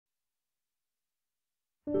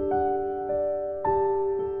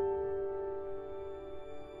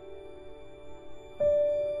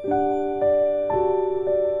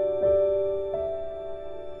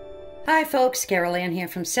folks, Carol Ann here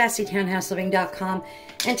from SassyTownhouseLiving.com,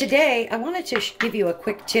 and today I wanted to give you a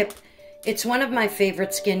quick tip. It's one of my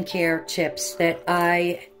favorite skincare tips that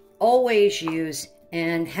I always use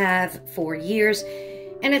and have for years,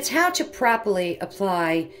 and it's how to properly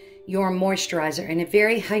apply your moisturizer in a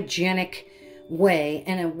very hygienic way,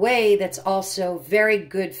 and a way that's also very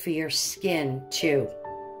good for your skin too.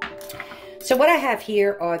 So what I have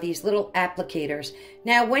here are these little applicators.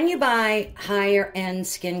 Now, when you buy higher end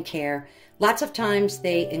skincare, lots of times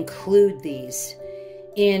they include these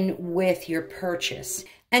in with your purchase.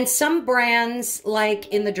 And some brands, like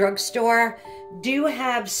in the drugstore, do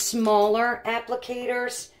have smaller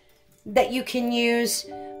applicators that you can use,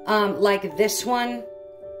 like this one.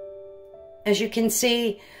 As you can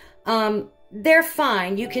see, they're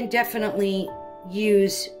fine. You can definitely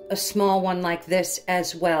use a small one like this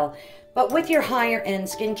as well. But with your higher end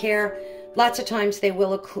skincare, lots of times they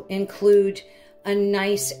will include a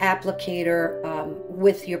nice applicator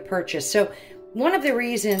with your purchase. So one of the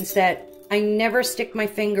reasons that I never stick my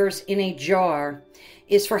fingers in a jar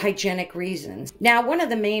is for hygienic reasons. Now, one of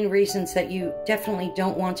the main reasons that you definitely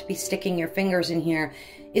don't want to be sticking your fingers in here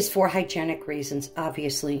is for hygienic reasons,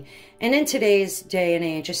 obviously. And in today's day and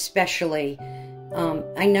age, especially,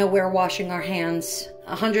 I know we're washing our hands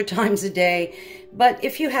 100 times a day, but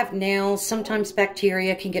if you have nails, sometimes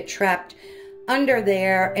bacteria can get trapped under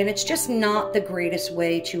there, and it's just not the greatest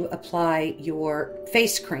way to apply your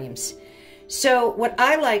face creams. So what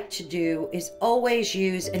I like to do is always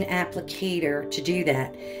use an applicator to do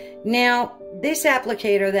that. Now, this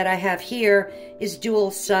applicator that I have here is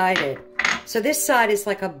dual-sided. So this side is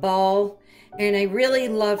like a ball, and I really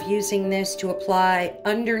love using this to apply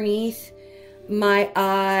underneath my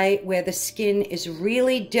eye where the skin is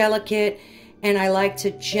really delicate, and I like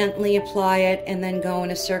to gently apply it and then go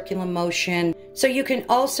in a circular motion. So you can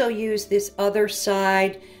also use this other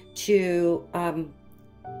side to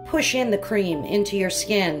push in the cream into your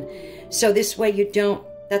skin. So this way you don't,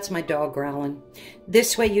 that's my dog growling.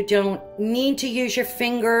 This way you don't need to use your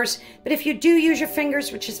fingers, but if you do use your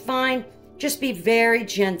fingers, which is fine, just be very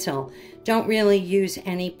gentle. Don't really use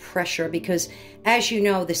any pressure because, as you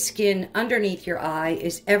know, the skin underneath your eye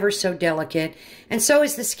is ever so delicate, and so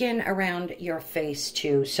is the skin around your face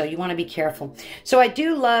too, so you want to be careful. So I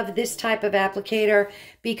do love this type of applicator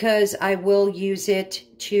because I will use it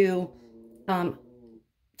to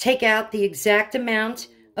take out the exact amount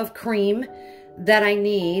of cream that I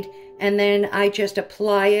need, and then I just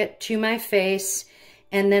apply it to my face,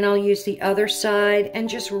 and then I'll use the other side and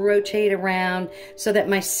just rotate around so that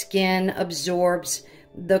my skin absorbs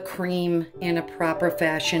the cream in a proper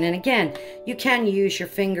fashion. And again, you can use your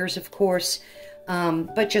fingers, of course,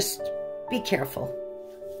 but just be careful.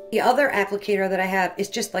 The other applicator that I have is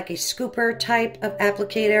just like a scooper type of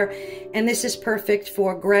applicator, and this is perfect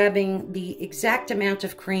for grabbing the exact amount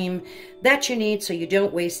of cream that you need so you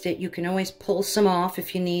don't waste it. You can always pull some off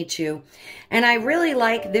if you need to. And I really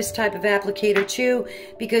like this type of applicator too,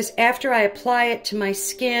 because after I apply it to my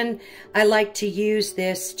skin, I like to use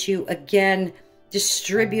this to, again,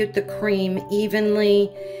 distribute the cream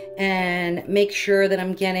evenly and make sure that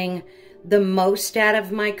I'm getting the most out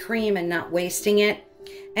of my cream and not wasting it.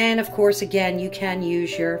 And of course, again, you can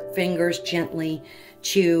use your fingers gently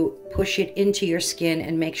to push it into your skin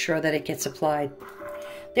and make sure that it gets applied.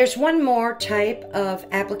 There's one more type of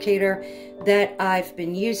applicator that I've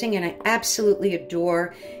been using and I absolutely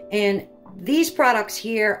adore. And these products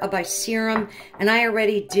here are by Serum, and I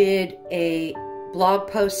already did a blog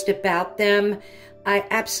post about them. I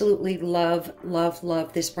absolutely love, love,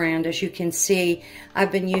 love this brand. As you can see,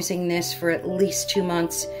 I've been using this for at least 2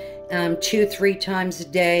 months. 2-3 times a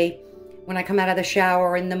day when I come out of the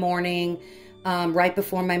shower in the morning, right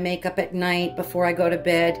before my makeup at night, before I go to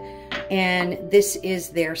bed. And this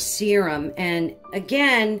is their serum. And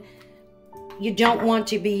again, you don't want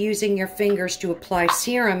to be using your fingers to apply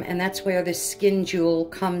serum, and that's where the Skin Jewel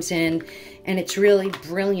comes in. And it's really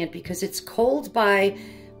brilliant because it's cold by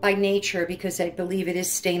nature, because I believe it is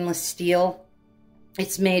stainless steel.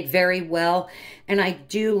 It's made very well, and I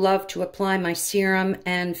do love to apply my serum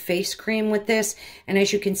and face cream with this. And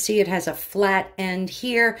as you can see, it has a flat end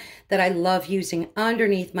here that I love using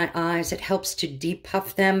underneath my eyes. It helps to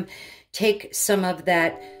depuff them, take some of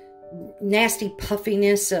that nasty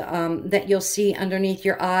puffiness that you'll see underneath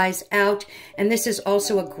your eyes out. And this is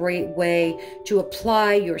also a great way to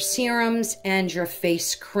apply your serums and your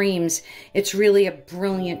face creams. It's really a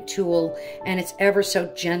brilliant tool, and it's ever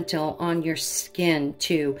so gentle on your skin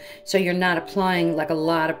too. So you're not applying like a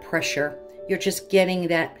lot of pressure. You're just getting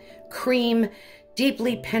that cream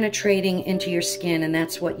deeply penetrating into your skin, and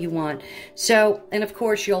that's what you want. So, and of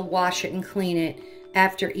course, you'll wash it and clean it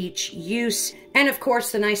after each use. And of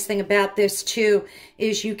course, the nice thing about this too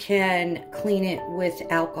is you can clean it with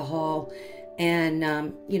alcohol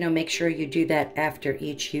and, you know, make sure you do that after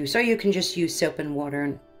each use. Or you can just use soap and water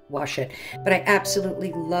and wash it. But I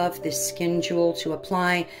absolutely love this skin jewel to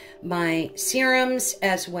apply my serums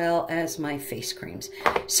as well as my face creams.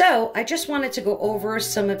 So I just wanted to go over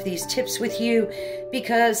some of these tips with you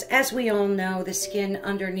because, as we all know, the skin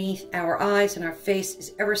underneath our eyes and our face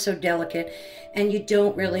is ever so delicate, and you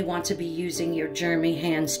don't really want to be using your germy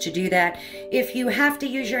hands to do that. If you have to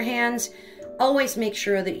use your hands, always make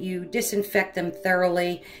sure that you disinfect them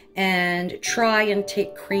thoroughly and try and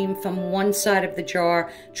take cream from one side of the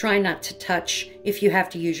jar. Try not to touch if you have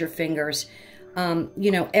to use your fingers.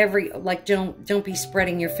 You know, don't be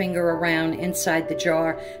spreading your finger around inside the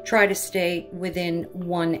jar. Try to stay within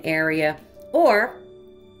one area, or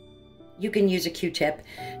you can use a Q-tip.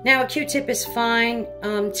 Now, a Q-tip is fine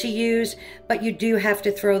to use, but you do have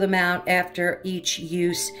to throw them out after each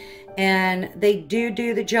use. And they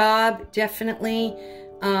do the job, definitely.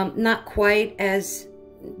 Not quite as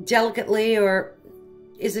delicately, or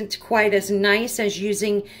isn't quite as nice as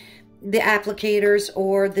using the applicators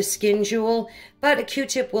or the skin jewel, but a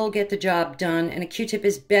Q-tip will get the job done, and a Q-tip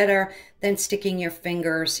is better than sticking your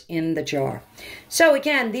fingers in the jar. So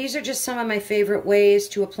again, these are just some of my favorite ways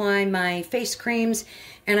to apply my face creams,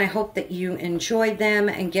 and I hope that you enjoyed them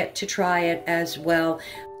and get to try it as well.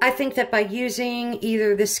 I think that by using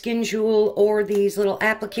either the skin jewel or these little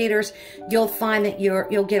applicators, you'll find that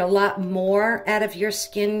you'll get a lot more out of your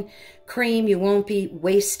skin cream. You won't be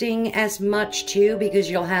wasting as much too, because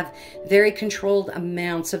you'll have very controlled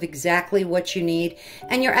amounts of exactly what you need,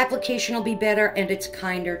 and your application will be better and it's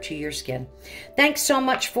kinder to your skin. Thanks so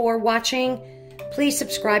much for watching. Please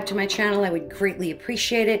subscribe to my channel. I would greatly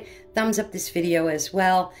appreciate it. Thumbs up this video as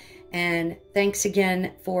well. And thanks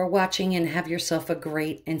again for watching, and have yourself a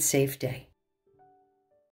great and safe day.